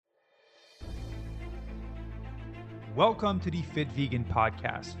Welcome to the Fit Vegan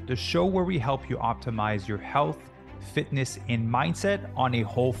Podcast, the show where we help you optimize your health, fitness, and mindset on a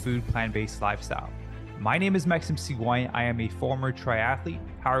whole food, plant-based lifestyle. My name is Maxime Sigouin. I am a former triathlete,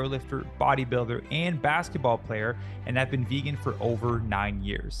 powerlifter, bodybuilder, and basketball player, and I've been vegan for over 9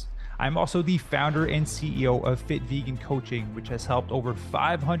 years. I'm also the founder and CEO of Fit Vegan Coaching, which has helped over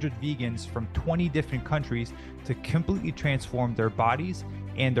 500 vegans from 20 different countries to completely transform their bodies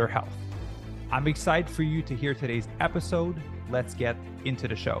and their health. I'm excited for you to hear today's episode. Let's get into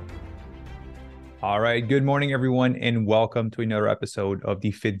the show. All right. Good morning, everyone, and welcome to another episode of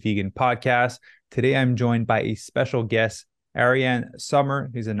the Fit Vegan Podcast. Today, I'm joined by a special guest, Ariane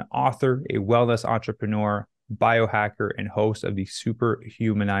Sommer. He's an author, a wellness entrepreneur, biohacker, and host of the Super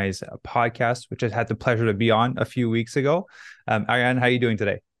Humanized podcast, which I had the pleasure to be on a few weeks ago. Ariane, how are you doing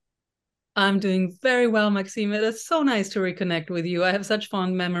today? I'm doing very well, Maxime. It's so nice to reconnect with you. I have such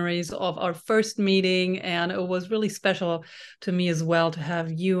fond memories of our first meeting, and it was really special to me as well to have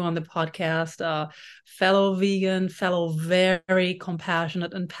you on the podcast, fellow vegan, fellow very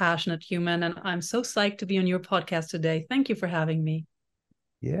compassionate and passionate human. And I'm so psyched to be on your podcast today. Thank you for having me.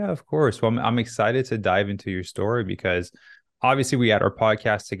 Yeah, of course. Well, I'm excited to dive into your story because obviously we had our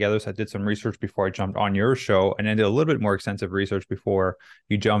podcast together. So I did some research before I jumped on your show, and then did a little bit more extensive research before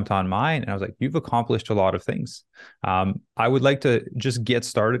you jumped on mine. And I was like, you've accomplished a lot of things. I would like to just get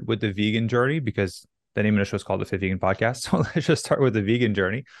started with the vegan journey because the name of the show is called the Fit Vegan Podcast. So let's just start with the vegan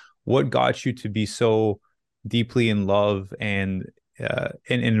journey. What got you to be so deeply in love and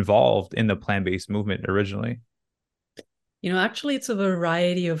involved in the plant-based movement originally? Actually, it's a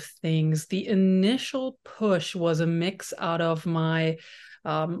variety of things. The initial push was a mix out of my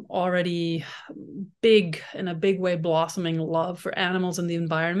already in a big way, blossoming love for animals and the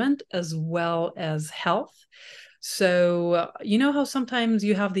environment, as well as health. So, you know how sometimes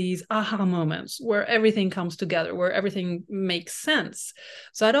you have these aha moments where everything comes together, where everything makes sense.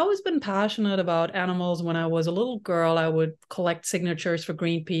 So I'd always been passionate about animals. When I was a little girl, I would collect signatures for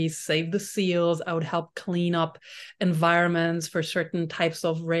Greenpeace, save the seals. I would help clean up environments for certain types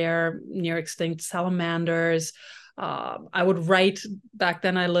of rare, near extinct salamanders. I would write, back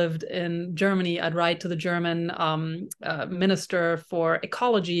then I lived in Germany, I'd write to the German minister for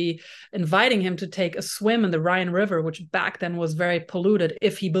ecology, inviting him to take a swim in the Rhine River, which back then was very polluted,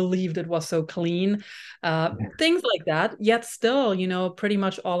 if he believed it was so clean. Things like that. Yet still, pretty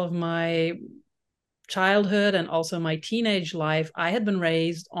much all of my childhood and also my teenage life, I had been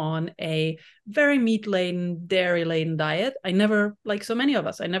raised on a very meat-laden, dairy-laden diet. I never, like so many of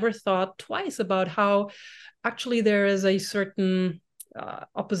us, I never thought twice about how actually there is a certain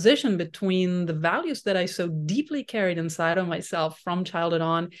opposition between the values that I so deeply carried inside of myself from childhood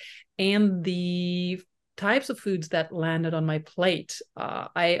on and the types of foods that landed on my plate.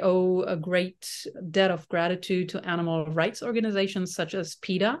 I owe a great debt of gratitude to animal rights organizations such as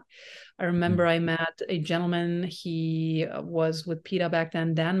PETA. I remember I met a gentleman, he was with PETA back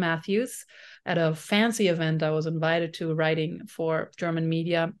then, Dan Matthews, at a fancy event I was invited to, writing for German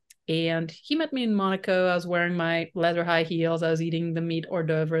media. And he met me in Monaco. I was wearing my leather high heels. I was eating the meat hors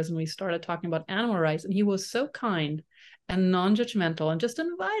d'oeuvres, and we started talking about animal rights. And he was so kind and non-judgmental and just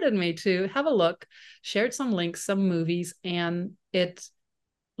invited me to have a look, shared some links, some movies, and it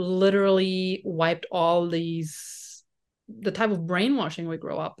literally wiped all the type of brainwashing we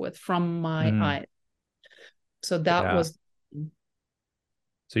grow up with from my eyes. So that was.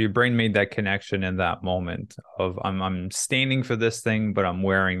 So your brain made that connection in that moment of I'm standing for this thing, but I'm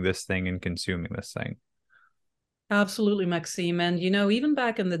wearing this thing and consuming this thing. Absolutely, Maxime. And, even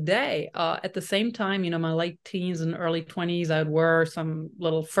back in the day, at the same time, my late teens and early 20s, I'd wear some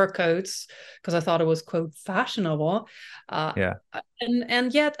little fur coats because I thought it was, quote, fashionable.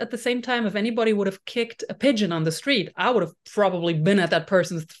 And yet at the same time, if anybody would have kicked a pigeon on the street, I would have probably been at that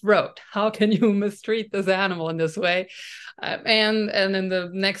person's throat. How can you mistreat this animal in this way? And in the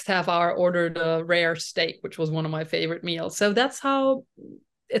next half hour, ordered a rare steak, which was one of my favorite meals. So that's how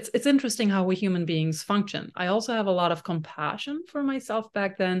it's interesting how we human beings function. I also have a lot of compassion for myself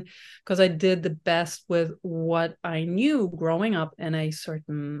back then because I did the best with what I knew growing up in a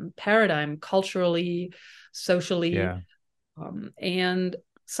certain paradigm, culturally, socially. Yeah. And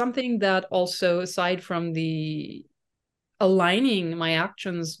something that also, aside from the aligning my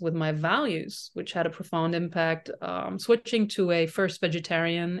actions with my values, which had a profound impact, switching to a first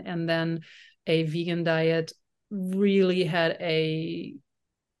vegetarian and then a vegan diet really had a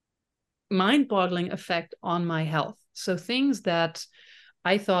mind-boggling effect on my health. So things that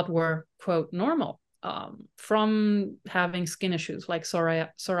I thought were, quote, normal, from having skin issues like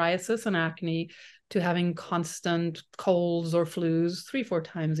psoriasis and acne, to having constant colds or flus 3-4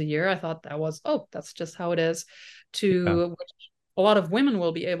 times a year. I thought that was, oh, that's just how it is, Yeah. to which a lot of women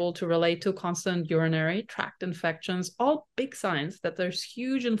will be able to relate to constant urinary tract infections, all big signs that there's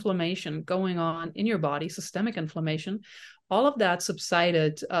huge inflammation going on in your body, systemic inflammation. All of that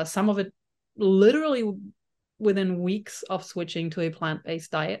subsided, some of it literally within weeks of switching to a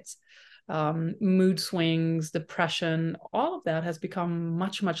plant-based diet. Mood swings, depression, all of that has become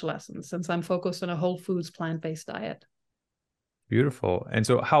much, much lessened since I'm focused on a whole foods plant-based diet. Beautiful. And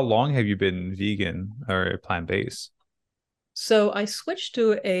so how long have you been vegan or plant-based? So I switched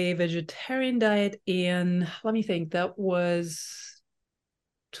to a vegetarian diet in, let me think, that was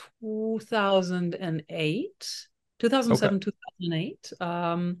 2008, Okay. 2007, 2008.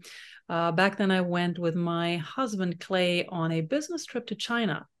 Back then I went with my husband, Clay, on a business trip to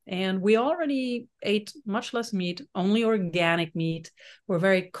China. And we already ate much less meat, only organic meat. We're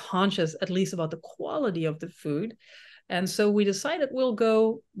very conscious, at least about the quality of the food. And so we decided we'll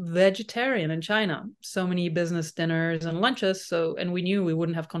go vegetarian in China. So many business dinners and lunches. And we knew we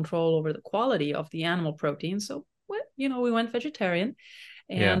wouldn't have control over the quality of the animal protein. So, we went vegetarian,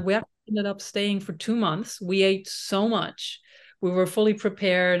 Yeah. and we actually ended up staying for 2 months. We ate so much. We were fully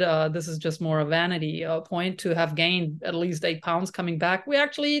prepared. This is just more a vanity point, to have gained at least 8 pounds coming back. We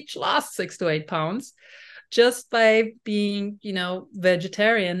actually each lost 6 to 8 pounds just by being,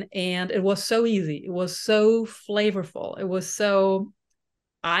 vegetarian. And it was so easy. It was so flavorful. It was so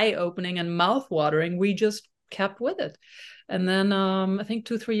eye-opening and mouth-watering. We just kept with it. And then I think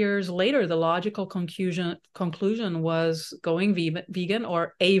 2-3 years later, the logical conclusion was going vegan,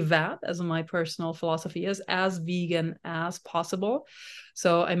 or AVAP, as my personal philosophy is, as vegan as possible.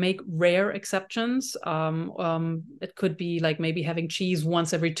 So I make rare exceptions. It could be like maybe having cheese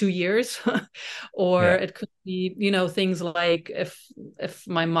once every 2 years, or Yeah. it could be, things like if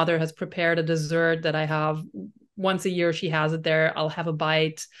my mother has prepared a dessert that I have once a year, she has it there, I'll have a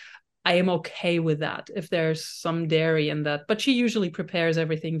bite. I am okay with that if there's some dairy in that. But she usually prepares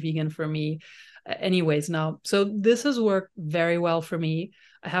everything vegan for me anyways now. So this has worked very well for me.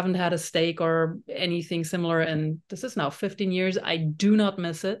 I haven't had a steak or anything similar, and this is now 15 years. I do not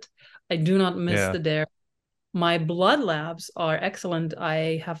miss it. I do not miss Yeah. the dairy. My blood labs are excellent.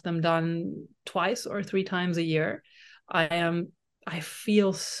 I have them done twice or 3 times a year. I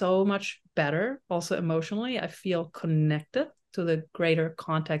feel so much better, also emotionally. I feel connected to the greater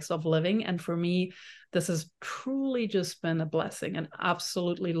context of living. And for me, this has truly just been a blessing and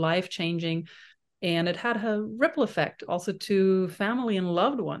absolutely life-changing. And it had a ripple effect also to family and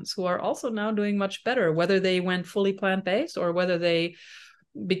loved ones who are also now doing much better, whether they went fully plant-based or whether they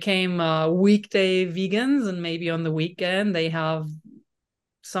became weekday vegans, and maybe on the weekend they have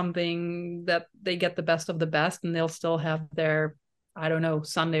something that they get the best of the best, and they'll still have their, I don't know,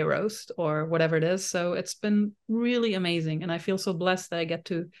 Sunday roast or whatever it is. So it's been really amazing. And I feel so blessed that I get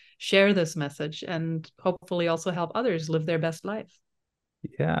to share this message and hopefully also help others live their best life.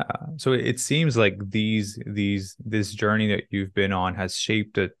 Yeah. So it seems like this journey that you've been on has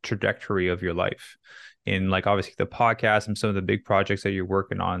shaped the trajectory of your life in, like, obviously the podcast and some of the big projects that you're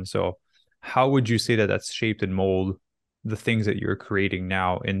working on. So how would you say that that's shaped and mold the things that you're creating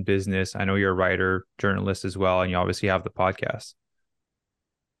now in business? I know you're a writer, journalist as well, and you obviously have the podcast.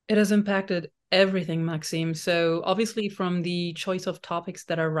 It has impacted everything, Maxime. So obviously from the choice of topics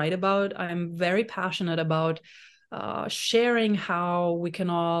that I write about, I'm very passionate about sharing how we can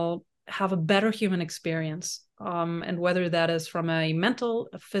all have a better human experience. And whether that is from a mental,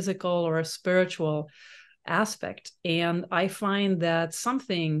 a physical, or a spiritual aspect. And I find that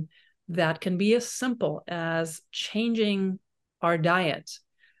something that can be as simple as changing our diet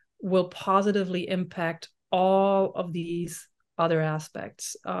will positively impact all of these other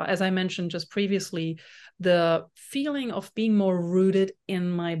aspects. As I mentioned just previously, the feeling of being more rooted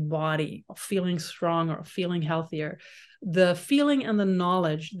in my body, of feeling stronger, of feeling healthier, the feeling and the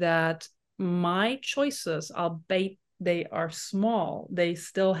knowledge that my choices, albeit they are small, they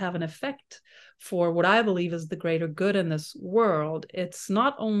still have an effect for what I believe is the greater good in this world. It's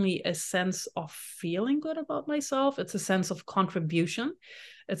not only a sense of feeling good about myself, it's a sense of contribution.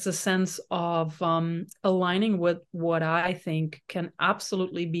 It's a sense of aligning with what I think can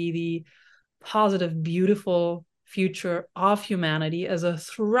absolutely be the positive, beautiful future of humanity as a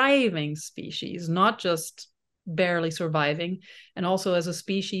thriving species, not just barely surviving, and also as a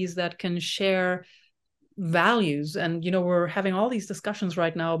species that can share values. And we're having all these discussions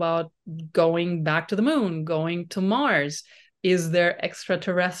right now about going back to the moon, going to Mars. Is there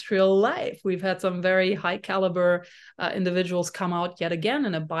extraterrestrial life? We've had some very high caliber individuals come out yet again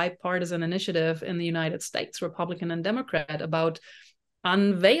in a bipartisan initiative in the United States, Republican and Democrat, about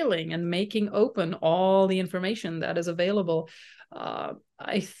unveiling and making open all the information that is available.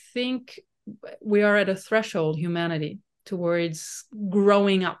 I think we are at a threshold, humanity, towards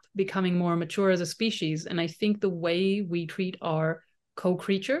growing up, becoming more mature as a species. And I think the way we treat our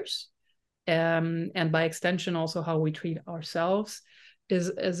co-creatures, and by extension also how we treat ourselves,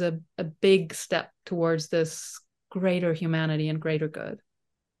 is a big step towards this greater humanity and greater good.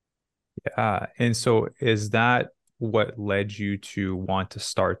 Yeah. And so is that what led you to want to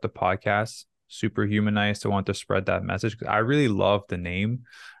start the podcast, Superhumanized, to want to spread that message? Because I really love the name.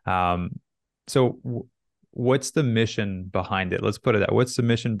 So what's the mission behind it? Let's put it that. What's the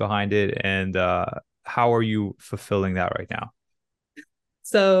mission behind it, and how are you fulfilling that right now?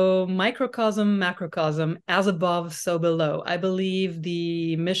 So microcosm, macrocosm, as above, so below. I believe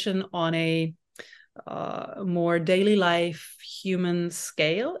the mission on a more daily life human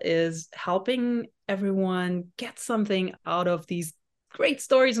scale is helping everyone get something out of these great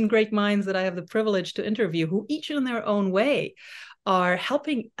stories and great minds that I have the privilege to interview, who each in their own way are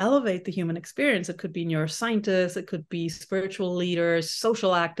helping elevate the human experience. It could be neuroscientists, it could be spiritual leaders,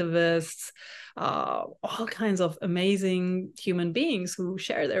 social activists, all kinds of amazing human beings who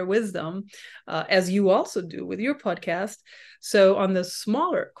share their wisdom, as you also do with your podcast. So on the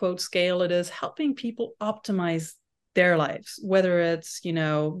smaller quote scale, it is helping people optimize their lives, whether it's,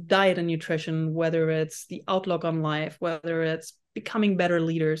 diet and nutrition, whether it's the outlook on life, whether it's becoming better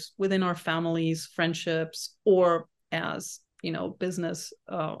leaders within our families, friendships, or as business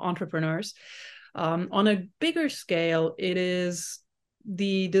entrepreneurs. On a bigger scale, it is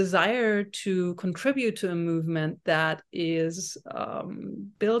the desire to contribute to a movement that is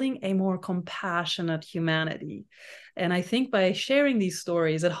building a more compassionate humanity. And I think by sharing these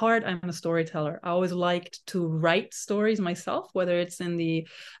stories, at heart, I'm a storyteller. I always liked to write stories myself, whether it's in the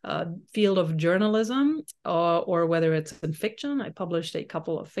field of journalism or whether it's in fiction. I published a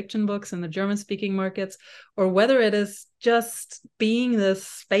couple of fiction books in the German-speaking markets, or whether it is just being the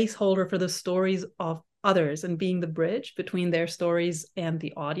space holder for the stories of others and being the bridge between their stories and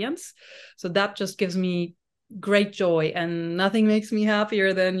the audience. So that just gives me great joy, and nothing makes me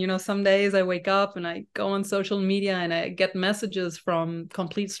happier than, some days I wake up and I go on social media and I get messages from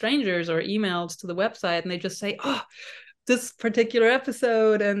complete strangers or emails to the website, and they just say, oh, this particular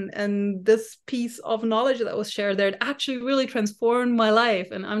episode and this piece of knowledge that was shared there, it actually really transformed my life.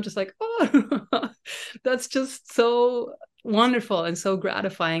 And I'm just like, oh, that's just so wonderful and so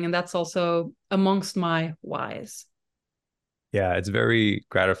gratifying. And that's also amongst my whys. Yeah, it's very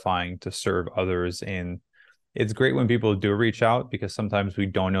gratifying to serve others. And it's great when people do reach out, because sometimes we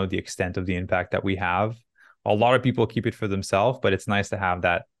don't know the extent of the impact that we have. A lot of people keep it for themselves, but it's nice to have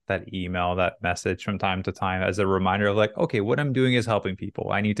that email, that message from time to time as a reminder of like, okay, what I'm doing is helping people.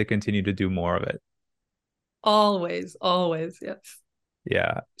 I need to continue to do more of it. Always, yes.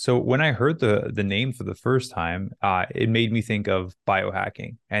 Yeah. So when I heard the name for the first time, it made me think of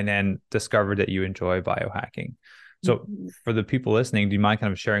biohacking, and then discovered that you enjoy biohacking. So for the people listening, do you mind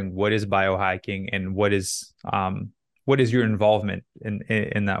kind of sharing what is biohacking and what is your involvement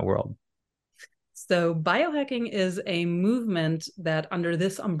in that world? So biohacking is a movement that, under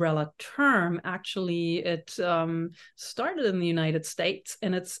this umbrella term, actually it started in the United States,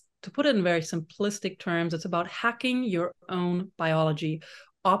 and it's, to put it in very simplistic terms, it's about hacking your own biology,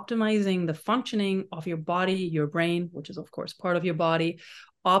 optimizing the functioning of your body, your brain, which is of course part of your body,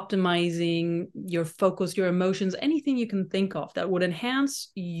 optimizing your focus, your emotions, anything you can think of that would enhance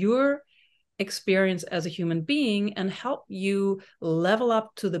your experience as a human being and help you level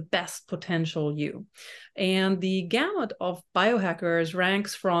up to the best potential you. And the gamut of biohackers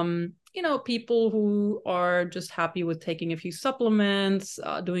ranks from, people who are just happy with taking a few supplements,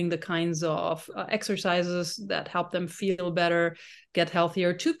 doing the kinds of exercises that help them feel better, get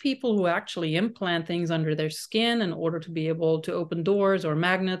healthier, to people who actually implant things under their skin in order to be able to open doors, or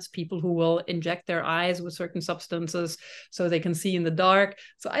magnets, people who will inject their eyes with certain substances so they can see in the dark.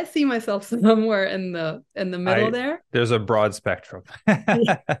 So I see myself somewhere in the middle there. There's a broad spectrum.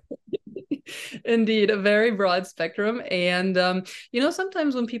 Indeed, a very broad spectrum. And,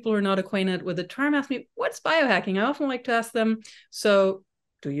 sometimes when people are not acquainted with the term ask me, what's biohacking? I often like to ask them, so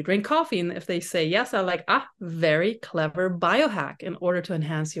do you drink coffee? And if they say yes, I like, very clever biohack in order to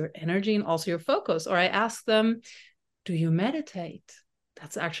enhance your energy and also your focus. Or I ask them, do you meditate?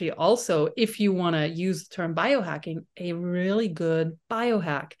 That's actually also, if you want to use the term biohacking, a really good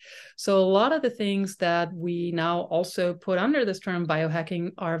biohack. So a lot of the things that we now also put under this term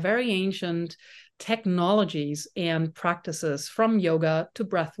biohacking are very ancient technologies and practices, from yoga to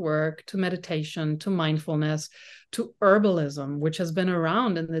breath work to meditation to mindfulness to herbalism, which has been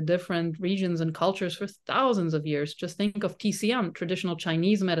around in the different regions and cultures for thousands of years. Just think of TCM, traditional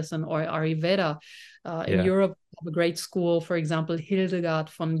Chinese medicine, or Ayurveda. In Europe, we have a great school, for example,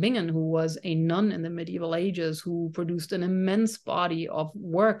 Hildegard von Bingen, who was a nun in the medieval ages, who produced an immense body of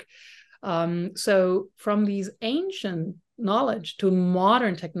work. So from these ancient knowledge to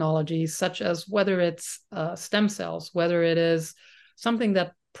modern technologies, such as whether it's stem cells, whether it is something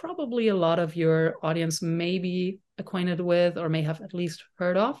that probably a lot of your audience may be acquainted with or may have at least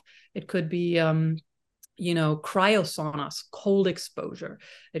heard of. It could be, cryosaunas, cold exposure.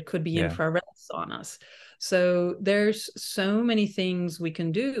 It could be infrared saunas. So there's so many things we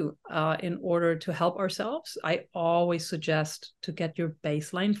can do in order to help ourselves. I always suggest to get your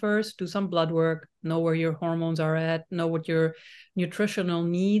baseline first, do some blood work, know where your hormones are at, know what your nutritional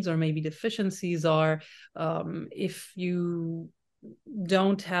needs or maybe deficiencies are. If you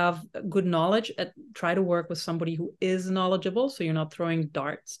don't have good knowledge, try to work with somebody who is knowledgeable, so you're not throwing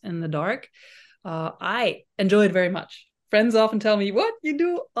darts in the dark. I enjoy it very much. Friends often tell me, what, you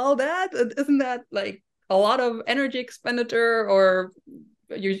do all that? Isn't that like a lot of energy expenditure, or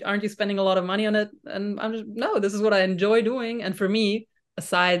aren't you spending a lot of money on it? And I'm just, no, this is what I enjoy doing. And for me,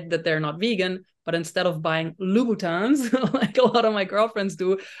 aside that they're not vegan, but instead of buying Louboutins like a lot of my girlfriends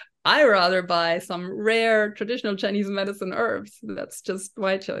do, I rather buy some rare traditional Chinese medicine herbs. That's just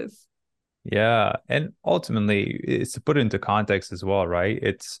my choice. Yeah. And ultimately, it's to put it into context as well, right?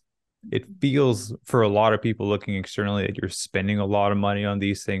 It feels for a lot of people looking externally that you're spending a lot of money on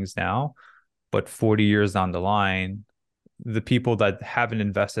these things now, but 40 years down the line, the people that haven't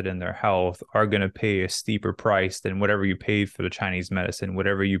invested in their health are going to pay a steeper price than whatever you paid for the Chinese medicine,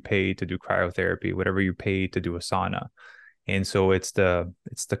 whatever you paid to do cryotherapy, whatever you paid to do a sauna. And so it's the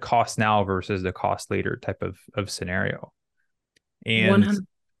cost now versus the cost later type of scenario. And 100.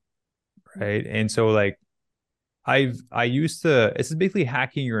 right. And so like I used to, it's basically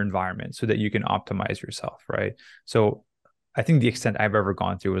hacking your environment so that you can optimize yourself, right? So I think the extent I've ever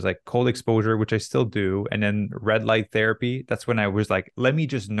gone through was like cold exposure, which I still do, and then red light therapy. That's when I was like, let me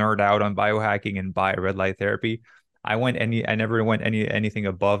just nerd out on biohacking and buy red light therapy. I never went anything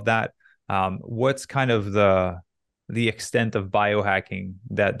above that. What's kind of the extent of biohacking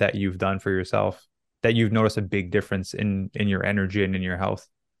that you've done for yourself, that you've noticed a big difference in your energy and in your health?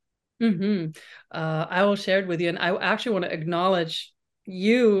 I will share it with you. And I actually want to acknowledge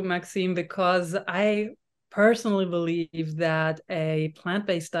you, Maxime, because I personally believe that a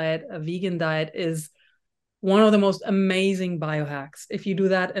plant-based diet, a vegan diet, is one of the most amazing biohacks. If you do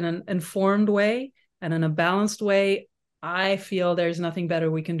that in an informed way and in a balanced way, I feel there's nothing better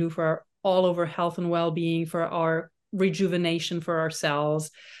we can do for our all over health and well-being, for our rejuvenation, for our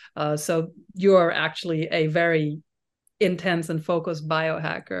cells. So you're actually a very intense and focused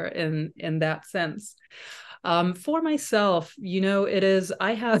biohacker in that sense. For myself, it is,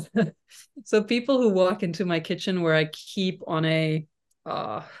 I have, so people who walk into my kitchen where I keep I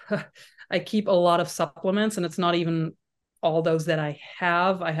keep a lot of supplements, and it's not even all those that I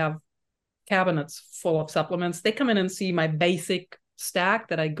have cabinets full of supplements. They come in and see my basic stack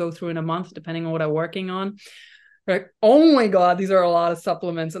that I go through in a month, depending on what I'm working on. Like, oh my God, these are a lot of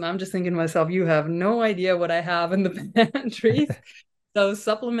supplements. And I'm just thinking to myself, you have no idea what I have in the pantries. So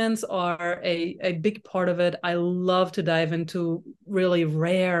supplements are a big part of it. I love to dive into really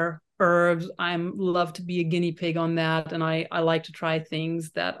rare herbs. I love to be a guinea pig on that. And I like to try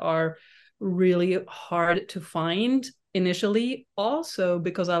things that are really hard to find initially. Also,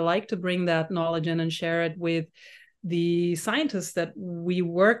 because I like to bring that knowledge in and share it with the scientists that we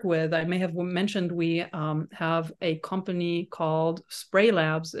work with. I may have mentioned we have a company called Spray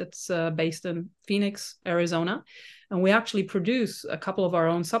Labs. It's based in Phoenix, Arizona. And we actually produce a couple of our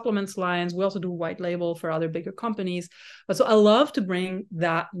own supplements lines. We also do white label for other bigger companies. But so I love to bring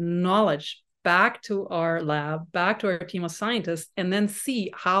that knowledge back to our lab, back to our team of scientists, and then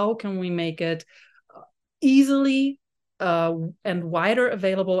see how can we make it easily and wider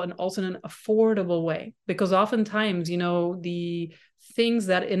available, and also in an affordable way. Because oftentimes, the things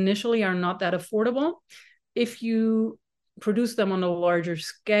that initially are not that affordable, if you produce them on a larger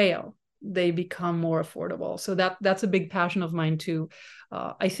scale, they become more affordable. So that's a big passion of mine too.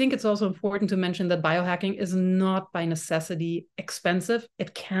 I think it's also important to mention that biohacking is not by necessity expensive.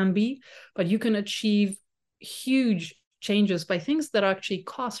 It can be, but you can achieve huge changes by things that are actually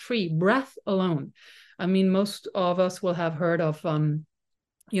cost-free. Breath alone. I mean, most of us will have heard of,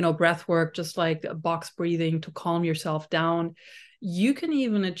 breath work, just like box breathing to calm yourself down. You can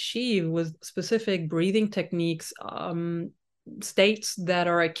even achieve with specific breathing techniques states that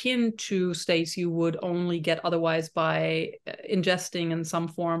are akin to states you would only get otherwise by ingesting in some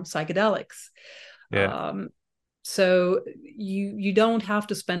form psychedelics. Yeah. So you don't have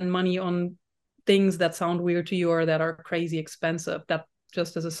to spend money on things that sound weird to you or that are crazy expensive. That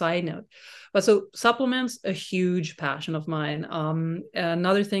just as a side note. But so supplements, a huge passion of mine.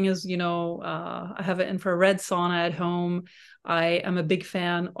 Another thing is, I have an infrared sauna at home. I am a big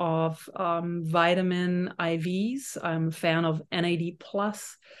fan of vitamin IVs. I'm a fan of NAD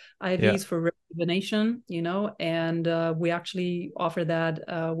plus Yeah. IVs for rejuvenation, and we actually offer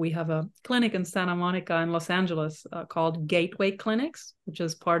that. We have a clinic in Santa Monica in Los Angeles called Gateway Clinics, which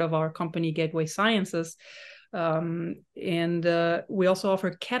is part of our company, Gateway Sciences. And we also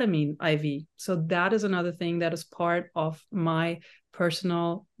offer ketamine IV. So that is another thing that is part of my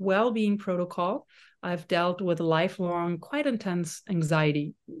personal well-being protocol. I've dealt with lifelong, quite intense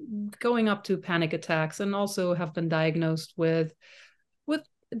anxiety, going up to panic attacks, and also have been diagnosed with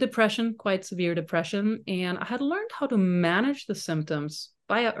depression, quite severe depression. And I had learned how to manage the symptoms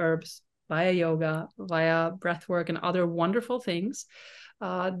via herbs, via yoga, via breath work, and other wonderful things.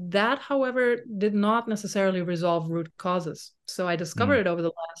 That, however, did not necessarily resolve root causes. So I discovered over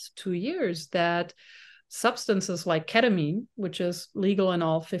the last 2 years that substances like ketamine, which is legal in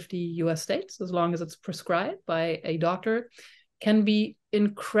all 50 US states, as long as it's prescribed by a doctor, can be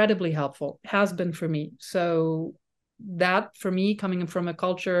incredibly helpful, has been for me. So that, for me, coming from a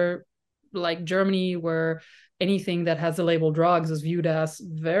culture like Germany, where anything that has the label drugs is viewed as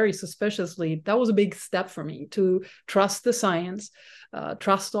very suspiciously, that was a big step for me to trust the science,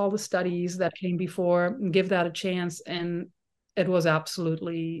 trust all the studies that came before, give that a chance. And it was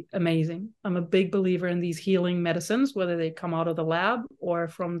absolutely amazing. I'm a big believer in these healing medicines, whether they come out of the lab or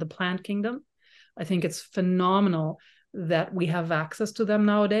from the plant kingdom. I think it's phenomenal that we have access to them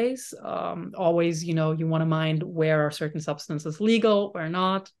nowadays. Always, you want to mind, where are certain substances legal or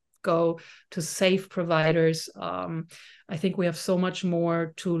not. Go to safe providers. I think we have so much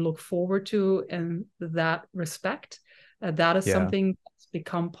more to look forward to in that respect. That is something that's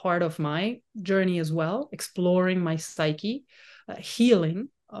become part of my journey as well, exploring my psyche, healing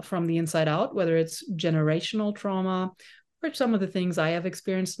from the inside out, whether it's generational trauma or some of the things I have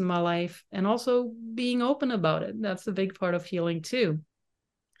experienced in my life, and also being open about it. That's a big part of healing too.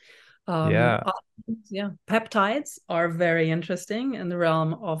 Yeah. Peptides are very interesting in the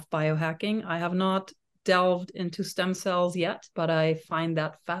realm of biohacking. I have not delved into stem cells yet, but I find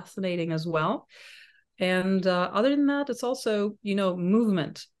that fascinating as well. And other than that, it's also,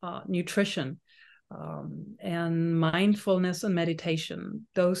 movement, nutrition, and mindfulness and meditation.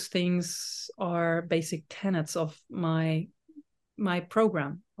 Those things are basic tenets of my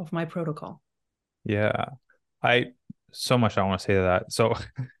program, of my protocol. Yeah. So much I want to say to that. So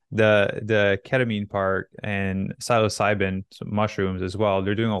the ketamine part and psilocybin, so mushrooms as well,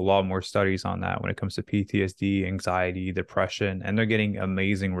 they're doing a lot more studies on that when it comes to PTSD, anxiety, depression, and they're getting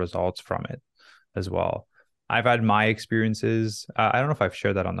amazing results from it as well. I've had my experiences. I don't know if I've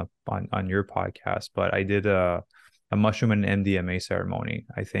shared that on your podcast, but I did a mushroom and MDMA ceremony,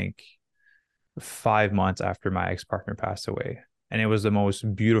 I think 5 months after my ex-partner passed away. And it was the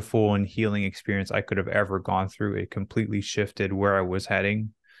most beautiful and healing experience I could have ever gone through. It completely shifted where I was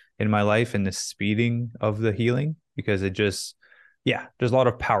heading in my life and the speeding of the healing, because it just, there's a lot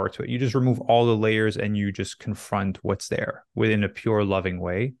of power to it. You just remove all the layers and you just confront what's there within a pure, loving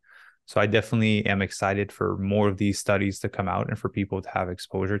way. So I definitely am excited for more of these studies to come out and for people to have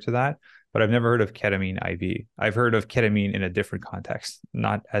exposure to that. But I've never heard of ketamine IV. I've heard of ketamine in a different context,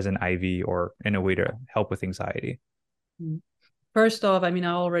 not as an IV or in a way to help with anxiety. First off, I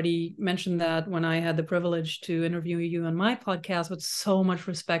already mentioned that when I had the privilege to interview you on my podcast, with so much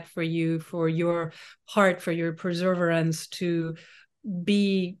respect for you, for your heart, for your perseverance to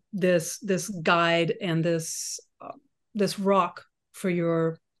be this guide and this rock for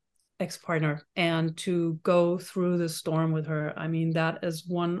your ex-partner, and to go through the storm with her. That is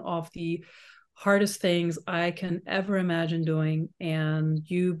one of the hardest things I can ever imagine doing. And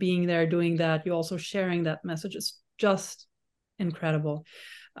you being there doing that, you also sharing that message, is just incredible.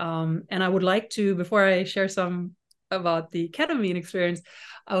 And I would like to, before I share some about the ketamine experience,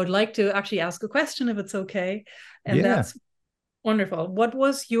 I would like to actually ask a question, if it's okay. And that's wonderful. What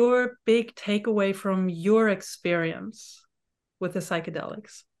was your big takeaway from your experience with the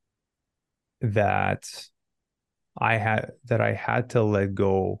psychedelics? That I had to let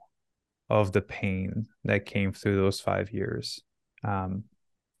go of the pain that came through those 5 years. I'm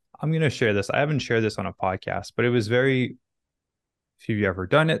going to share this. I haven't shared this on a podcast, but it was very If you've ever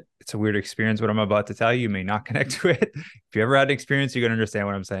done it, it's a weird experience. What I'm about to tell you, you may not connect to it. If you ever had an experience, you're gonna understand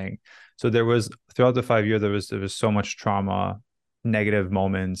what I'm saying. So there was throughout the 5 years, there was so much trauma, negative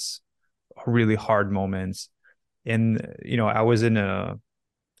moments, really hard moments. And I was in a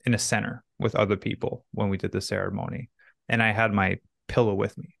center with other people when we did the ceremony, and I had my pillow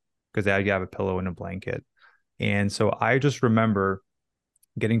with me because I have a pillow and a blanket. And so I just remember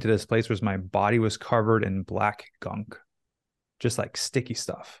getting to this place where my body was covered in black gunk, just like sticky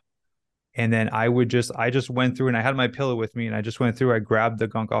stuff. And then I just went through and I had my pillow with me and I just went through. I grabbed the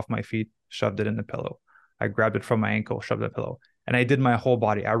gunk off my feet, shoved it in the pillow. I grabbed it from my ankle, shoved the pillow. And I did my whole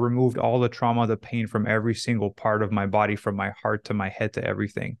body. I removed all the trauma, the pain from every single part of my body, from my heart to my head to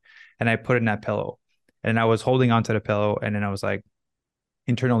everything. And I put it in that pillow. And I was holding onto the pillow. And then I was like,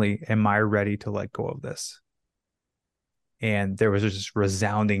 internally, am I ready to let go of this? And there was just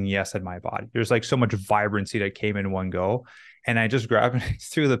resounding yes in my body. There's like so much vibrancy that came in one go. And I just grabbed and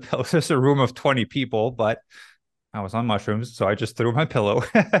threw the pillow. There's a room of 20 people, but I was on mushrooms. So I just threw my pillow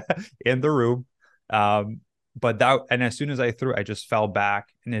in the room. And as soon as I threw, I just fell back.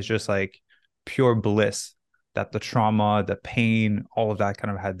 And it's just like pure bliss that the trauma, the pain, all of that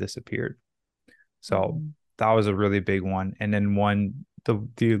kind of had disappeared. So that was a really big one. And then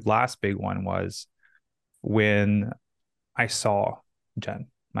the last big one was when I saw Jen,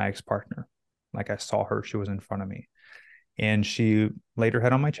 my ex-partner. Like I saw her, she was in front of me. And she laid her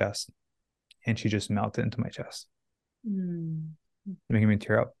head on my chest and she just melted into my chest, making me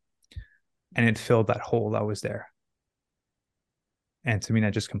tear up. And it filled that hole that was there. And to me,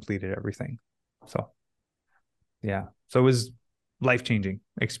 that just completed everything. So, yeah. So it was life-changing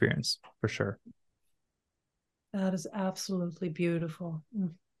experience for sure. That is absolutely beautiful.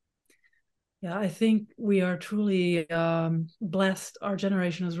 Yeah, I think we are truly blessed. Our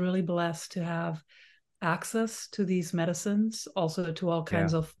generation is really blessed to have access to these medicines, also to all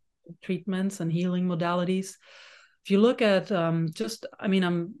kinds of treatments and healing modalities. If you look at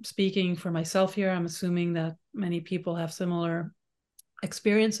I'm speaking for myself here. I'm assuming that many people have similar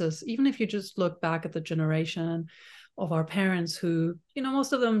experiences. Even if you just look back at the generation of our parents who,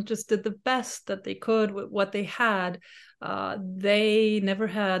 most of them just did the best that they could with what they had. They never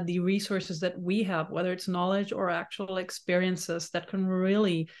had the resources that we have, whether it's knowledge or actual experiences that can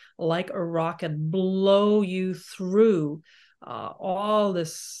really, like a rocket, blow you through all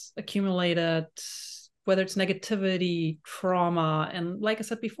this accumulated, whether it's negativity, trauma. And like I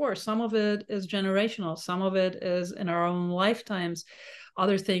said before, some of it is generational, some of it is in our own lifetimes.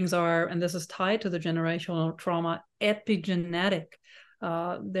 Other things are, and this is tied to the generational trauma, epigenetic.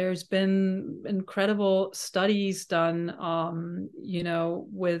 There's been incredible studies done,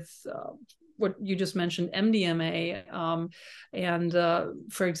 with what you just mentioned, MDMA, and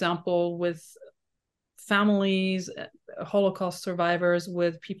for example, with families, Holocaust survivors,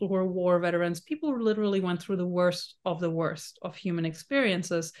 with people who are war veterans, people who literally went through the worst of human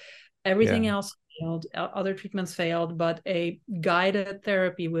experiences. Everything else failed, other treatments failed, but a guided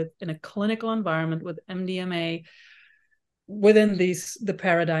therapy in a clinical environment with MDMA within the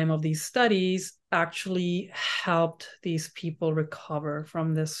paradigm of these studies actually helped these people recover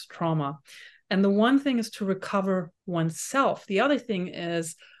from this trauma. And the one thing is to recover oneself. The other thing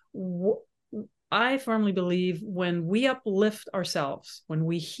is, I firmly believe when we uplift ourselves, when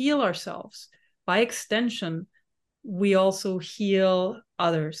we heal ourselves, by extension, we also heal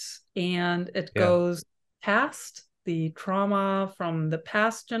others. And it goes past the trauma from the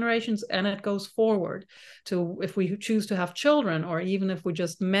past generations, and it goes forward to, if we choose to have children, or even if we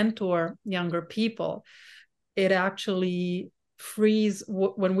just mentor younger people, it actually frees,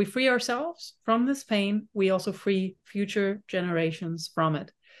 when we free ourselves from this pain, we also free future generations from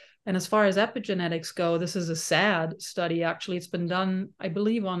it. And as far as epigenetics go, this is a sad study. Actually, it's been done, I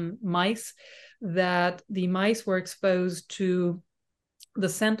believe, on mice, that the mice were exposed to the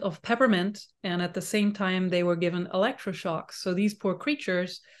scent of peppermint, and at the same time they were given electroshocks. So these poor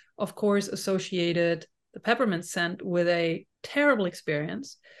creatures, of course, associated the peppermint scent with a terrible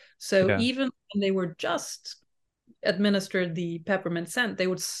experience. So even when they were just administered the peppermint scent, they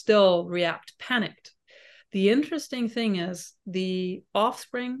would still react panicked. The interesting thing is, the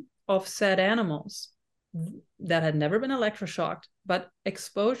offspring of said animals that had never been electroshocked, but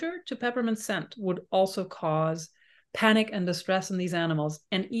exposure to peppermint scent would also cause panic and distress in these animals.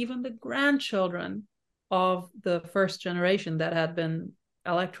 And even the grandchildren of the first generation that had been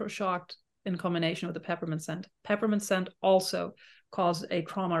electroshocked in combination with the peppermint scent also caused a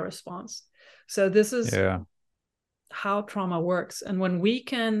trauma response. So this is how trauma works. And when we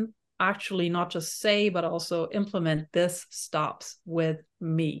can actually not just say, but also implement, this stops with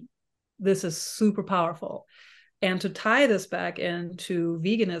me, this is super powerful. And to tie this back into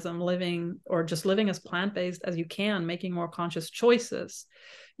veganism, living or just living as plant-based as you can, making more conscious choices,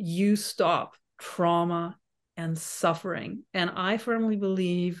 you stop trauma and suffering. And I firmly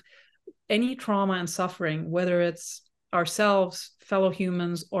believe any trauma and suffering, whether it's ourselves, fellow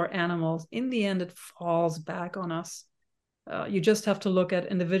humans, or animals, in the end, it falls back on us. You just have to look at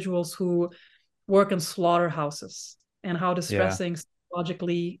individuals who work in slaughterhouses and how Yeah. distressing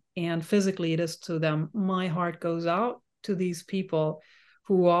psychologically and physically it is to them. My heart goes out to these people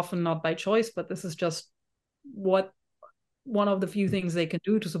who often not by choice, but this is just what one of the few things they can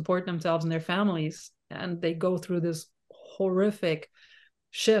do to support themselves and their families. And they go through this horrific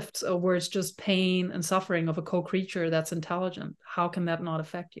shifts where it's just pain and suffering of a co-creature that's intelligent. How can that not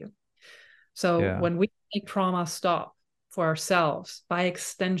affect you? So Yeah. when we make trauma stop for ourselves, by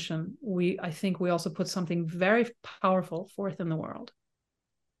extension, I think we also put something very powerful forth in the world.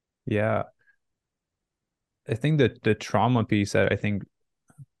 Yeah. I think that the trauma piece that I think,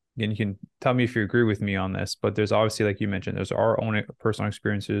 again, you can tell me if you agree with me on this, but there's obviously, like you mentioned, there's our own personal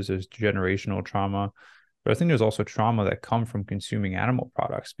experiences, there's generational trauma, but I think there's also trauma that come from consuming animal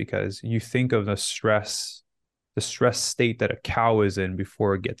products, because you think of the stress state that a cow is in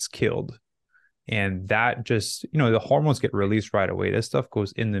before it gets killed. And that just, the hormones get released right away. This stuff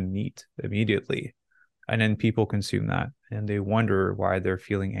goes in the meat immediately. And then people consume that and they wonder why they're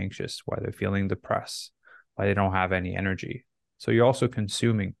feeling anxious, why they're feeling depressed, why they don't have any energy. So you're also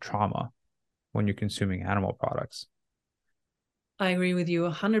consuming trauma when you're consuming animal products. I agree with you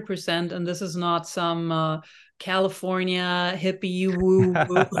 100%. And this is not some California hippie woo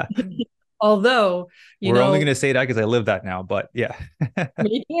woo. Although, We're only going to say that because I live that now, but yeah.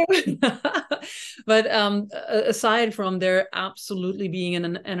 me too. But aside from there absolutely being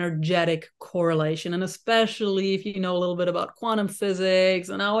an energetic correlation, and especially if you know a little bit about quantum physics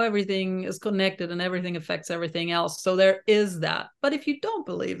and how everything is connected and everything affects everything else. So there is that. But if you don't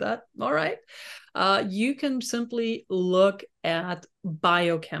believe that, all right, you can simply look at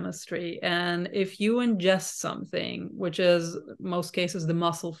biochemistry. And if you ingest something, which is most cases the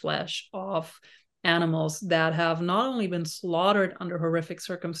muscle flesh of animals that have not only been slaughtered under horrific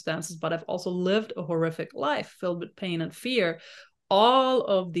circumstances, but have also lived a horrific life filled with pain and fear, all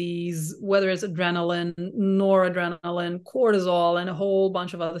of these, whether it's adrenaline, noradrenaline, cortisol, and a whole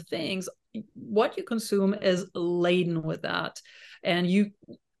bunch of other things, what you consume is laden with that. And you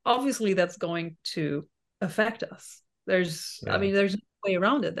obviously that's going to affect us. I mean, there's no way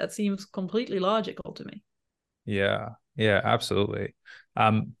around it. That seems completely logical to me. Yeah. Yeah, absolutely.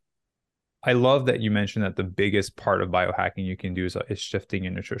 I love that you mentioned that the biggest part of biohacking you can do is shifting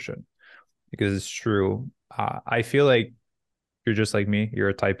your nutrition, because it's true. I feel like you're just like me. You're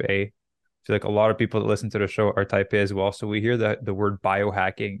a type A. I feel like a lot of people that listen to the show are type A as well. So we hear that the word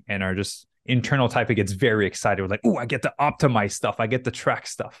biohacking and our just internal type A gets very excited. We're like, oh, I get to optimize stuff. I get to track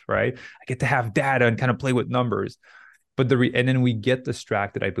stuff, right? I get to have data and kind of play with numbers. But and then we get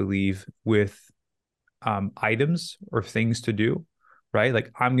distracted, I believe, with items or things to do, right? Like,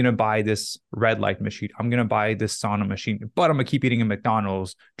 I'm going to buy this red light machine. I'm going to buy this sauna machine, but I'm going to keep eating at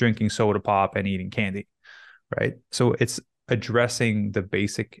McDonald's, drinking soda pop and eating candy, right? So it's addressing the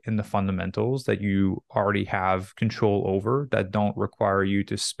basic and the fundamentals that you already have control over that don't require you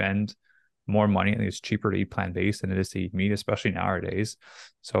to spend more money. I think it's cheaper to eat plant-based than it is to eat meat, especially nowadays.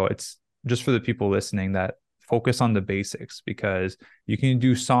 So it's just for the people listening that focus on the basics, because you can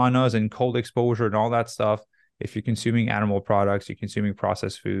do saunas and cold exposure and all that stuff. If you're consuming animal products, you're consuming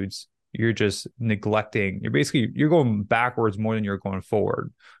processed foods, you're just neglecting, you're going backwards more than you're going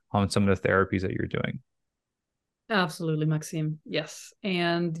forward on some of the therapies that you're doing. Absolutely, Maxime. Yes.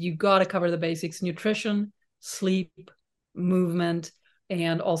 And you got to cover the basics: nutrition, sleep, movement,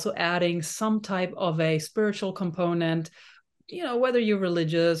 and also adding some type of a spiritual component. Whether you're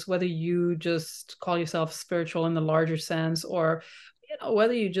religious, whether you just call yourself spiritual in the larger sense, or,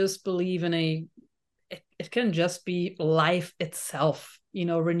 whether you just believe in it can just be life itself,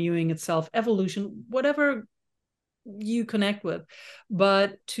 renewing itself, evolution, whatever you connect with,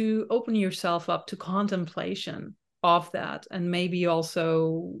 but to open yourself up to contemplation of that, and maybe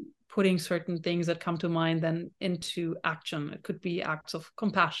also putting certain things that come to mind then into action. It could be acts of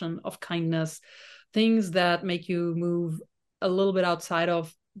compassion, of kindness, things that make you move a little bit outside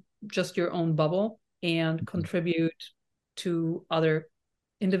of just your own bubble and contribute to other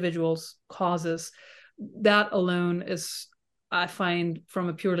individuals, causes. That alone is, I find, from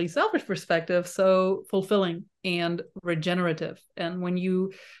a purely selfish perspective, so fulfilling and regenerative. And when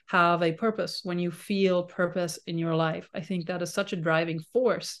you have a purpose, when you feel purpose in your life, I think that is such a driving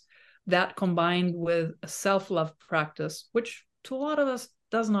force that, combined with a self-love practice, which to a lot of us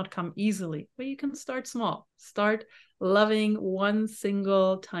does not come easily, but you can start small. Start loving one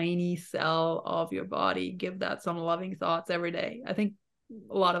single tiny cell of your body. Give that some loving thoughts every day. I think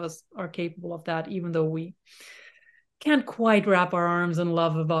a lot of us are capable of that, even though we can't quite wrap our arms in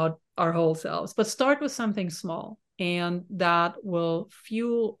love about our whole selves. But start with something small, and that will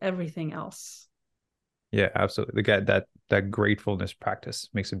fuel everything else. Yeah, absolutely. That gratefulness practice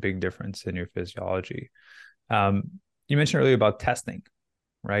makes a big difference in your physiology. You mentioned earlier about testing,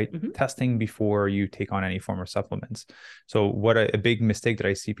 right? Mm-hmm. Testing before you take on any form of supplements. So what a big mistake that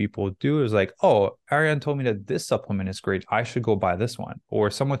I see people do is like, oh, Ariane told me that this supplement is great. I should go buy this one.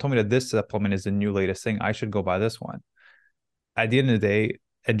 Or someone told me that this supplement is the new latest thing. I should go buy this one. At the end of the day,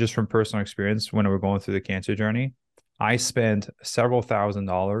 and just from personal experience, when we were going through the cancer journey, I spent several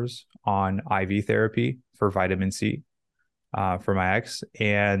 $1,000s on IV therapy for vitamin C for my ex,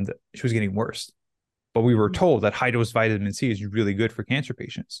 and she was getting worse. But we were told that high dose vitamin C is really good for cancer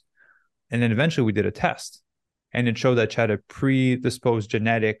patients. And then eventually we did a test, and it showed that she had a predisposed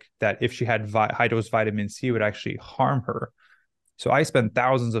genetic that if she had high dose vitamin C, it would actually harm her. So I spent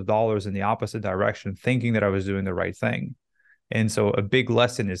thousands of dollars in the opposite direction, thinking that I was doing the right thing. And so a big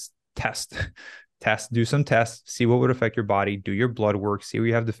lesson is test, test, do some tests, see what would affect your body, do your blood work, see where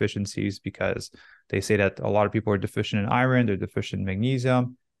you have deficiencies, because they say that a lot of people are deficient in iron, they're deficient in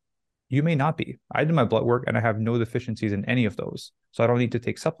magnesium. You may not be. I did my blood work and I have no deficiencies in any of those. So I don't need to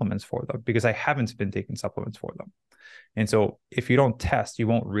take supplements for them because I haven't been taking supplements for them. And so if you don't test, you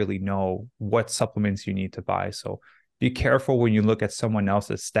won't really know what supplements you need to buy. So be careful when you look at someone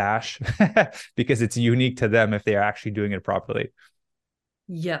else's stash because it's unique to them if they're actually doing it properly.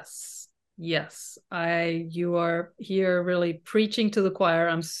 Yes. Yes. You are here really preaching to the choir.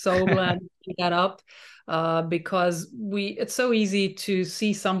 I'm so glad you brought that up. Because it's so easy to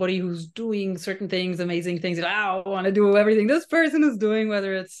see somebody who's doing certain things, amazing things, and I want to do everything this person is doing,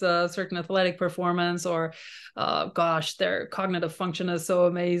 whether it's a certain athletic performance or, gosh, their cognitive function is so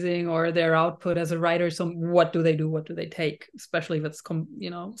amazing, or their output as a writer. So what do they do? What do they take? Especially if it's,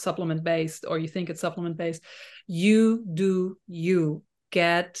 supplement based, or you think it's supplement based. You do you.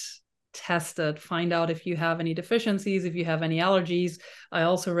 Get tested, find out if you have any deficiencies, if you have any allergies. I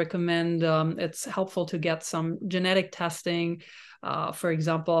also recommend it's helpful to get some genetic testing. For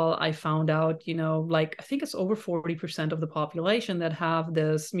example, I found out, I think it's over 40% of the population that have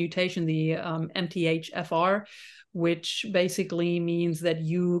this mutation, the MTHFR, which basically means that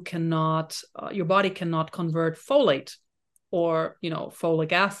your body cannot convert folate or,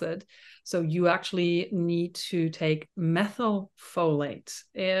 folic acid. So you actually need to take methylfolate.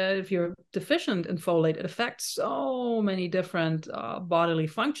 If you're deficient in folate, it affects so many different bodily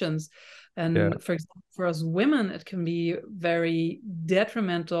functions. And for example, for us women, it can be very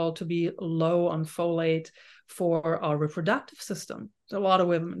detrimental to be low on folate for our reproductive system. So a lot of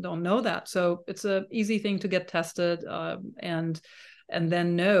women don't know that. So it's an easy thing to get tested and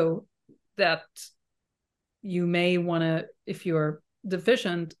then know that you may want to, if you're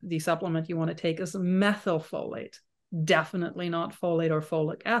deficient, the supplement you want to take is methylfolate, definitely not folate or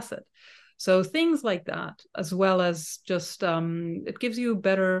folic acid. So things like that, as well as just it gives you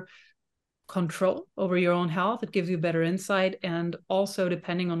better control over your own health. It gives you better insight. And also,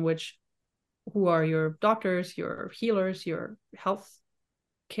 depending on who are your doctors, your healers, your health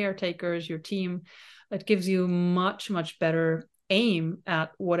caretakers, your team, it gives you much, much better aim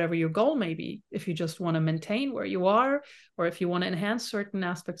at whatever your goal may be. If you just want to maintain where you are, or if you want to enhance certain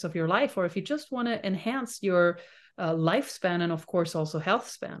aspects of your life, or if you just want to enhance your lifespan, and of course also health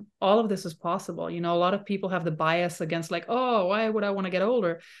span. All of this is possible. A lot of people have the bias against like, oh, why would I want to get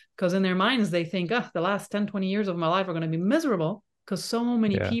older? Because in their minds, they think, the last 10, 20 years of my life are going to be miserable, because so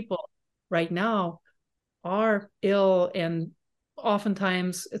many people right now are ill, and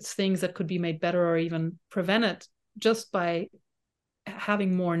oftentimes it's things that could be made better or even prevented just by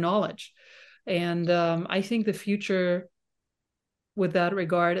having more knowledge. And I think the future with that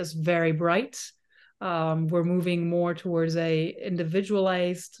regard is very bright. We're moving more towards a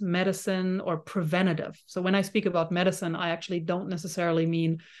individualized medicine or preventative. So when I speak about medicine, I actually don't necessarily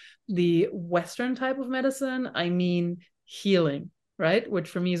mean the Western type of medicine. I mean healing, right? Which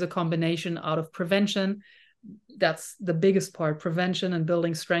for me is a combination out of prevention. That's the biggest part, prevention and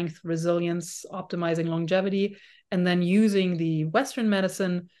building strength, resilience, optimizing longevity, and then using the Western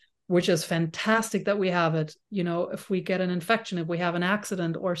medicine, which is fantastic that we have it. If we get an infection, if we have an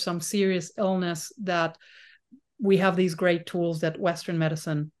accident or some serious illness, that we have these great tools that Western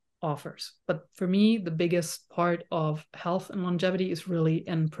medicine offers. But for me, the biggest part of health and longevity is really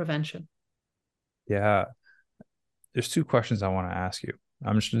in prevention. Yeah. There's two questions I want to ask you.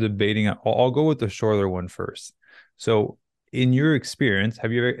 I'm just debating. I'll go with the shorter one first. So in your experience,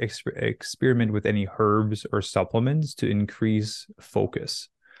 have you ever experimented with any herbs or supplements to increase focus?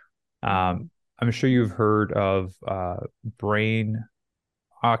 Mm. I'm sure you've heard of brain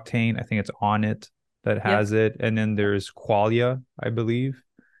octane. I think it's on it that has Yes. it. And then there's qualia, I believe,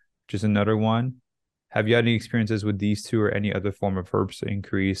 which is another one. Have you had any experiences with these two or any other form of herbs to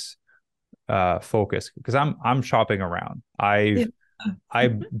increase focus? Because I'm shopping around. Yeah. I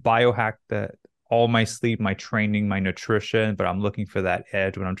biohacked that all my sleep, my training, my nutrition, but I'm looking for that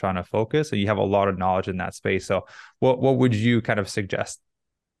edge when I'm trying to focus. And you have a lot of knowledge in that space. So what would you kind of suggest?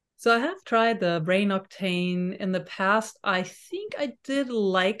 So I have tried the brain octane in the past. I think I did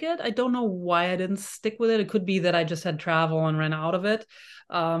like it. I don't know why I didn't stick with it. It could be that I just had travel and ran out of it.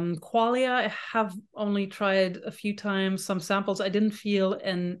 Qualia, I have only tried a few times, some samples. I didn't feel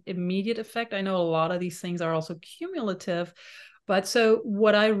an immediate effect. I know a lot of these things are also cumulative. But so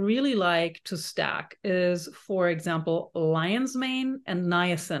what I really like to stack is, for example, lion's mane and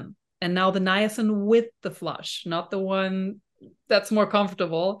niacin. And now the niacin with the flush, not the one that's more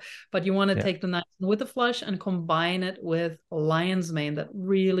comfortable, but you want to Yeah. take the niacin with the flush and combine it with lion's mane that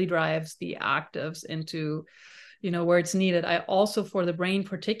really drives the actives into, where it's needed. I also, for the brain,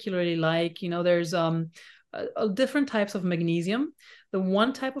 particularly like, there's different types of magnesium. The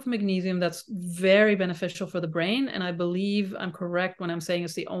one type of magnesium that's very beneficial for the brain, and I believe I'm correct when I'm saying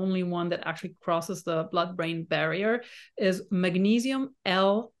it's the only one that actually crosses the blood-brain barrier, is magnesium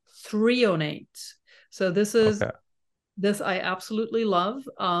L-threonate. So Okay. this I absolutely love,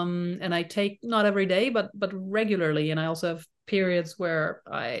 and I take not every day, but regularly. And I also have periods where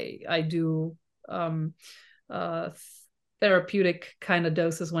I do uh, therapeutic kind of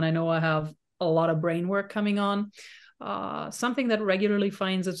doses when I know I have a lot of brain work coming on. Something that regularly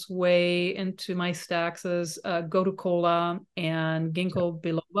finds its way into my stacks is gotu kola and Yeah. ginkgo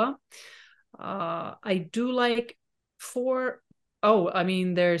biloba. I do like for I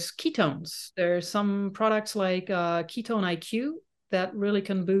mean, there's ketones. There's some products like Ketone IQ that really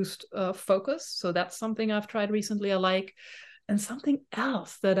can boost focus. So that's something I've tried recently. I like. And something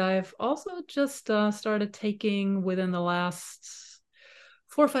else that I've also just started taking within the last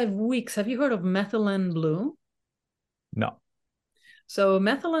 4 or 5 weeks. Have you heard of methylene blue? No. So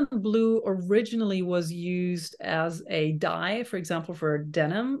methylene blue originally was used as a dye, for example, for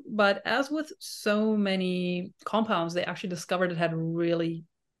denim. But as with so many compounds, they actually discovered it had really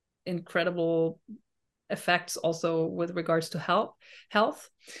incredible effects also with regards to health.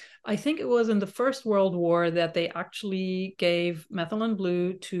 I think it was in the First World War that they actually gave methylene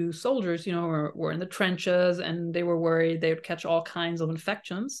blue to soldiers, who were in the trenches, and they were worried they would catch all kinds of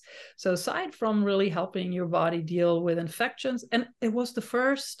infections. So aside from really helping your body deal with infections, and it was the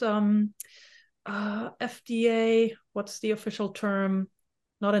first FDA, what's the official term?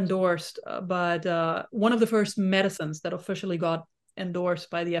 Not endorsed, but one of the first medicines that officially got endorsed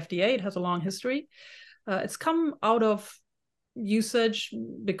by the FDA. It has a long history. It's come out of usage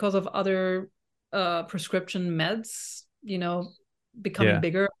because of other prescription meds, becoming Yeah.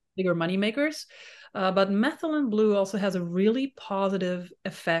 bigger money makers. But methylene blue also has a really positive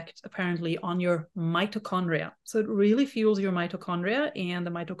effect, apparently, on your mitochondria. So it really fuels your mitochondria. And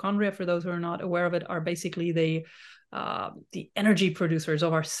the mitochondria, for those who are not aware of it, are basically the energy producers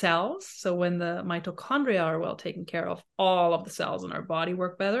of our cells. So when the mitochondria are well taken care of, all of the cells in our body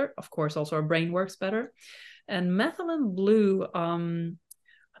work better. Of course, also our brain works better. And methylene blue, I'm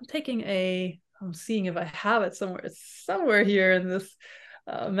seeing if I have it somewhere. It's somewhere here in this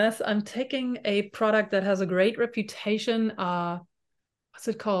mess. I'm taking a product that has a great reputation. What's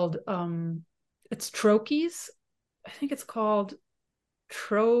it called? It's Troches. I think it's called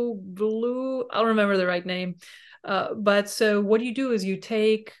Tro Blue. I don't remember the right name. But so what you do is you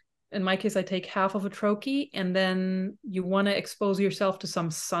take, in my case, I take half of a troche, and then you want to expose yourself to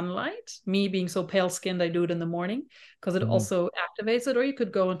some sunlight. Me being so pale skinned, I do it in the morning because it Mhm. also activates it, or you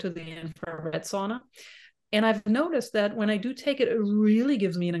could go into the infrared sauna. And I've noticed that when I do take it, it really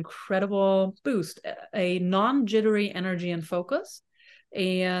gives me an incredible boost, a non-jittery energy and focus.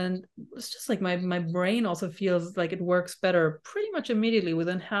 And it's just like my brain also feels like it works better pretty much immediately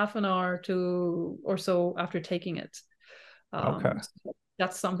within half an hour to or so after taking it. Okay. So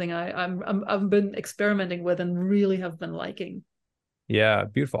that's something I've been experimenting with and really have been liking. Yeah,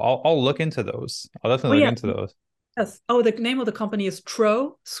 beautiful. I'll look into those. I'll Oh definitely look yeah, into those. yes. Oh, the name of the company is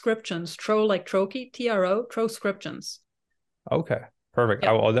Tro Scriptions. Tro like troche, TRO, Tro Scriptions. Okay, perfect.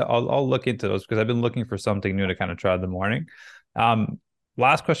 Yep. I'll look into those because I've been looking for something new to kind of try in the morning. Um,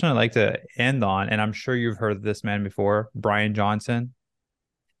 Last question I'd like to end on, and I'm sure you've heard of this man before, Brian Johnson.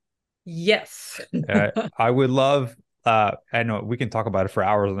 Yes. I would love, I know we can talk about it for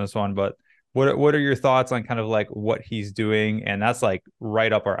hours on this one, but What are your thoughts on kind of like what he's doing? And that's like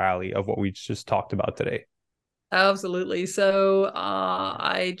right up our alley of what we just talked about today. Absolutely. So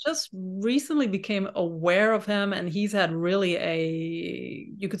I just recently became aware of him, and he's had really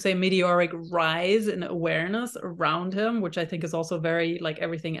you could say, meteoric rise in awareness around him, which I think is also very, like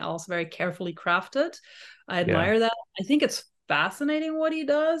everything else, very carefully crafted. I Yeah. admire that. I think it's fascinating what he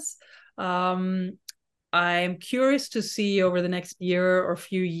does. Um, I'm curious to see over the next year or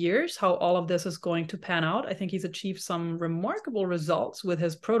few years how all of this is going to pan out. I think he's achieved some remarkable results with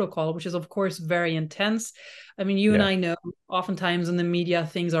his protocol, which is, of course, very intense. I mean, you and Yeah. I know oftentimes in the media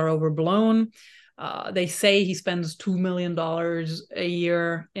things are overblown. They say he spends $2 million a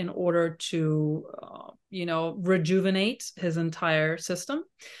year in order to, rejuvenate his entire system.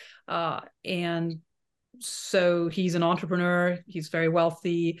 And so he's an entrepreneur. He's very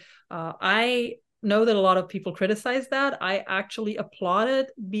wealthy. I know that a lot of people criticize that. I actually applaud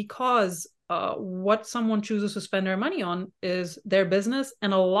it because what someone chooses to spend their money on is their business,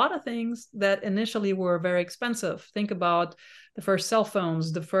 and a lot of things that initially were very expensive. Think about the first cell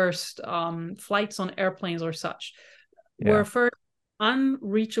phones, the first flights on airplanes or such, were Yeah. first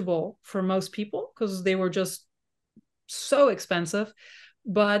unreachable for most people because they were just so expensive.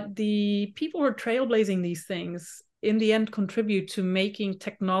 But the people who are trailblazing these things in the end contribute to making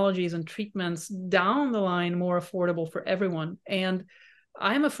technologies and treatments down the line more affordable for everyone. And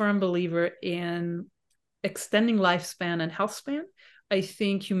I'm a firm believer in extending lifespan and health span. I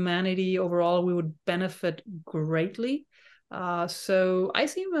think humanity overall, we would benefit greatly. So I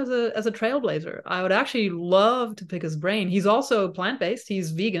see him as a trailblazer. I would actually love to pick his brain. He's also plant-based.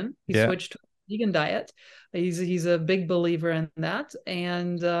 He's vegan. He Yeah. switched to a vegan diet. He's a big believer in that.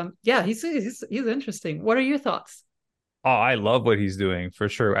 And yeah, he's interesting. What are your thoughts? Oh, I love what he's doing for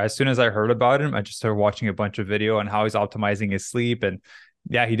sure. As soon as I heard about him, I just started watching a bunch of video on how he's optimizing his sleep. And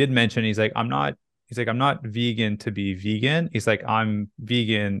yeah, he did mention I'm not vegan to be vegan. He's like, I'm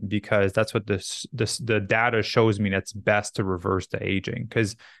vegan because that's what the data shows me that's best to reverse the aging.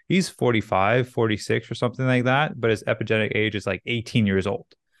 Because he's 45, 46 or something like that, but his epigenetic age is like 18 years old.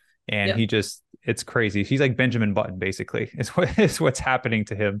 And Yeah. it's crazy. He's like Benjamin Button, basically, is what's happening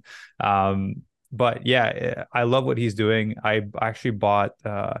to him. But yeah, I love what he's doing. I actually bought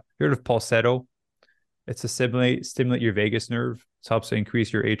heard of Pulsetto. It's to stimulate your vagus nerve. It helps to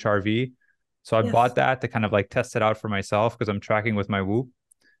increase your HRV. So I bought Yes. that to kind of like test it out for myself because I'm tracking with my Whoop.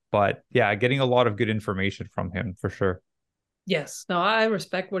 But yeah, getting a lot of good information from him for sure. Yes, no, I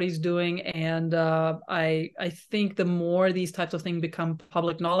respect what he's doing, and I think the more these types of things become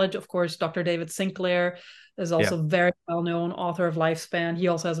public knowledge, of course, Dr. David Sinclair is Yeah. also very well known author of Lifespan. He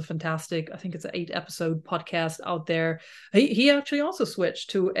also has a fantastic, I think it's an 8 episode podcast out there. He actually also switched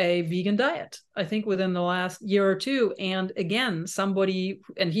to a vegan diet, I think within the last year or two. And again,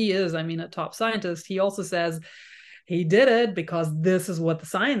 and he is, I mean, a top scientist. He also says he did it because this is what the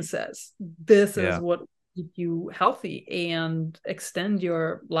science says. This is Yeah. what keep you healthy and extend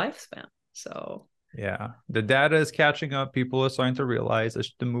your lifespan. So Yeah, the data is catching up. People are starting to realize that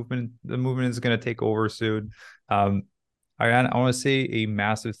the movement is going to take over soon. Um, Ariane, I want to say a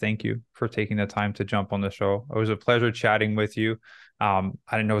massive thank you for taking the time to jump on the show. It was a pleasure chatting with you. I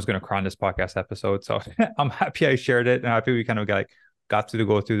didn't know I was going to cry on this podcast episode, so I'm happy I shared it, and happy we kind of got to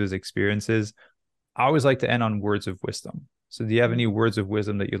go through those experiences. I always like to end on words of wisdom. So, do you have any words of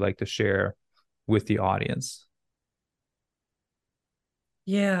wisdom that you'd like to share with the audience?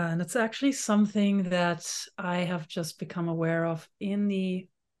 yeah, and it's actually something that I have just become aware of in the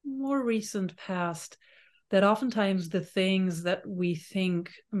more recent past, that oftentimes the things that we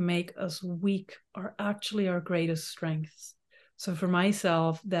think make us weak are actually our greatest strengths. So for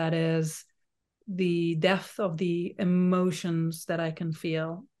myself, that is the depth of the emotions that I can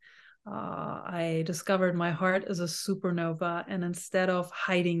feel. I discovered my heart is a supernova, and instead of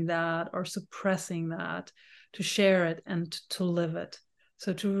hiding that or suppressing that, to share it and to live it.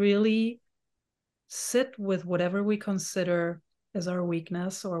 So to really sit with whatever we consider as our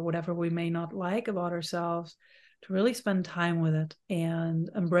weakness or whatever we may not like about ourselves, to really spend time with it and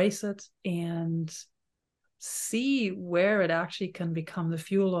embrace it and see where it actually can become the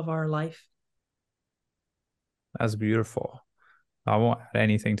fuel of our life. That's beautiful. I won't add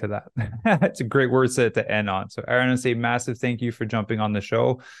anything to that. It's a great word set to end on. So, Aaron, I say massive thank you for jumping on the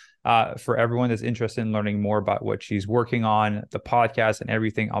show. For everyone that's interested in learning more about what she's working on, the podcast and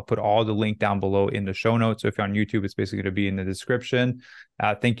everything, I'll put all the link down below in the show notes. So if you're on YouTube, it's basically going to be in the description.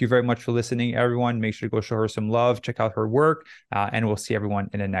 Thank you very much for listening, everyone. Make sure to go show her some love, check out her work, and we'll see everyone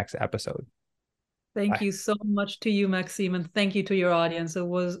in the next episode. Thank Bye. you so much to you, Maxime, and thank you to your audience. It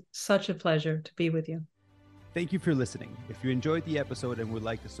was such a pleasure to be with you. Thank you for listening. If you enjoyed the episode and would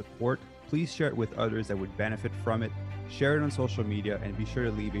like to support, please share it with others that would benefit from it. Share it on social media and be sure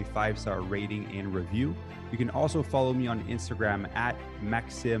to leave a 5-star rating and review. You can also follow me on Instagram at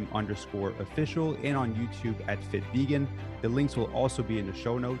Maxim_official and on YouTube at FitVegan. The links will also be in the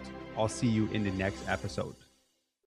show notes. I'll see you in the next episode.